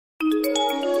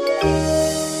You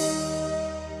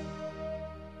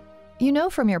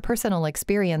know from your personal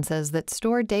experiences that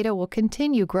stored data will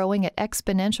continue growing at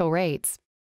exponential rates,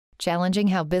 challenging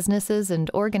how businesses and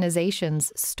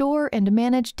organizations store and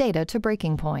manage data to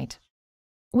breaking point.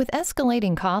 With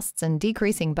escalating costs and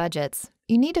decreasing budgets,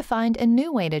 you need to find a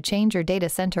new way to change your data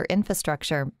center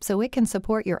infrastructure so it can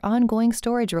support your ongoing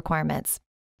storage requirements,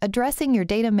 addressing your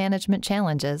data management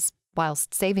challenges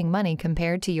whilst saving money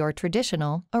compared to your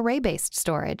traditional array-based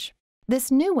storage.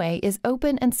 This new way is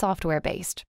open and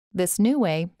software-based. This new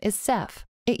way is Ceph.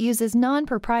 It uses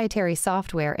non-proprietary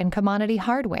software and commodity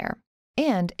hardware,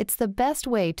 and it's the best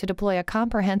way to deploy a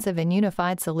comprehensive and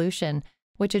unified solution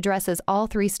which addresses all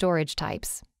three storage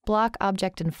types, block,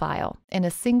 object, and file, in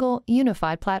a single,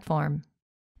 unified platform.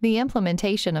 The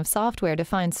implementation of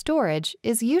software-defined storage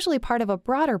is usually part of a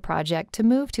broader project to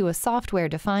move to a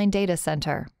software-defined data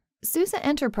center. SUSE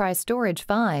Enterprise Storage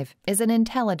 5 is an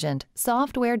intelligent,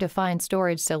 software-defined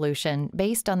storage solution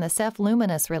based on the Ceph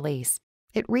Luminous release.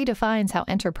 It redefines how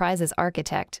enterprises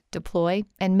architect, deploy,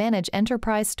 and manage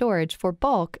enterprise storage for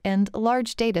bulk and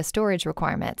large data storage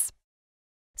requirements.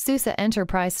 SUSE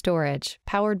Enterprise Storage,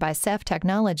 powered by Ceph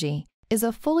technology, is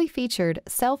a fully featured,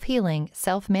 self-healing,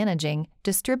 self-managing,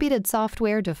 distributed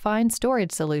software-defined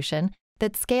storage solution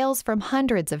that scales from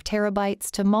hundreds of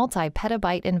terabytes to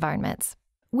multi-petabyte environments.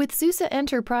 With SUSE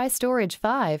Enterprise Storage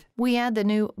 5, we add the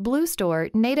new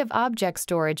BlueStore native object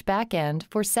storage backend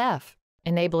for Ceph,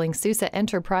 enabling SUSE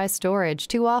Enterprise Storage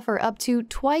to offer up to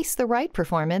twice the write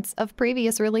performance of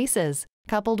previous releases,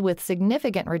 coupled with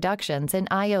significant reductions in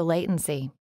I/O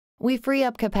latency. We free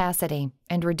up capacity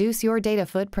and reduce your data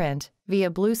footprint via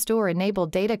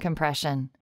BlueStore-enabled data compression.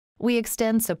 We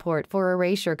extend support for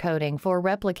erasure coding for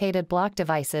replicated block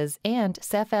devices and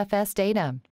CephFS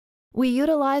data. We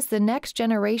utilize the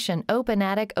next-generation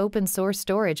openATTIC open-source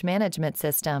storage management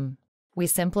system. We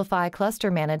simplify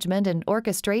cluster management and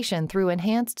orchestration through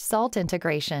enhanced SALT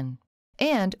integration.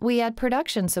 And we add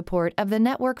production support of the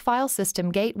Network File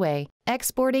System Gateway,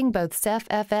 exporting both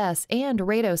CephFS and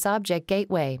Rados Object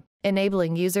Gateway,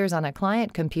 enabling users on a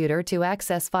client computer to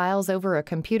access files over a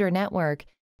computer network,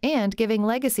 and giving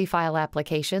legacy file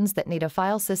applications that need a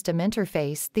file system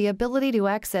interface the ability to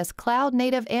access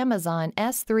cloud-native Amazon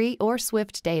S3 or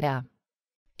Swift data.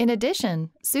 In addition,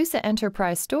 SUSE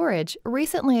Enterprise Storage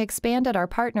recently expanded our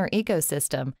partner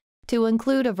ecosystem to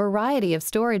include a variety of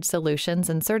storage solutions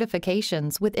and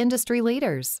certifications with industry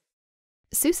leaders.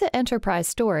 SUSE Enterprise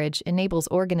Storage enables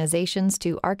organizations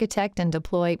to architect and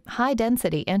deploy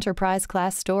high-density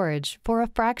enterprise-class storage for a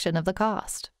fraction of the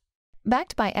cost.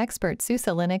 Backed by expert SUSE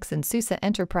Linux and SUSE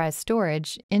Enterprise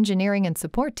Storage engineering and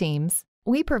support teams,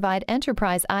 we provide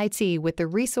enterprise IT with the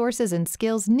resources and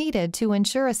skills needed to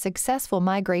ensure a successful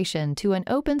migration to an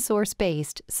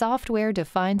open-source-based,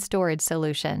 software-defined storage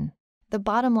solution. The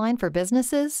bottom line for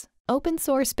businesses?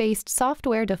 Open-source-based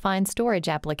software-defined storage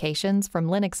applications from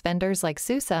Linux vendors like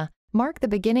SUSE mark the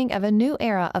beginning of a new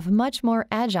era of much more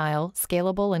agile,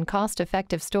 scalable, and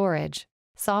cost-effective storage.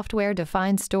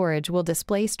 Software-defined storage will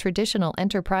displace traditional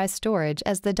enterprise storage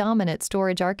as the dominant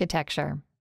storage architecture.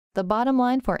 The bottom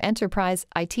line for enterprise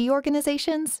IT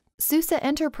organizations? SUSE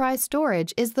Enterprise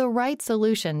Storage is the right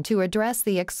solution to address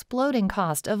the exploding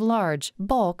cost of large,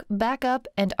 bulk, backup,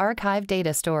 and archive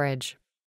data storage.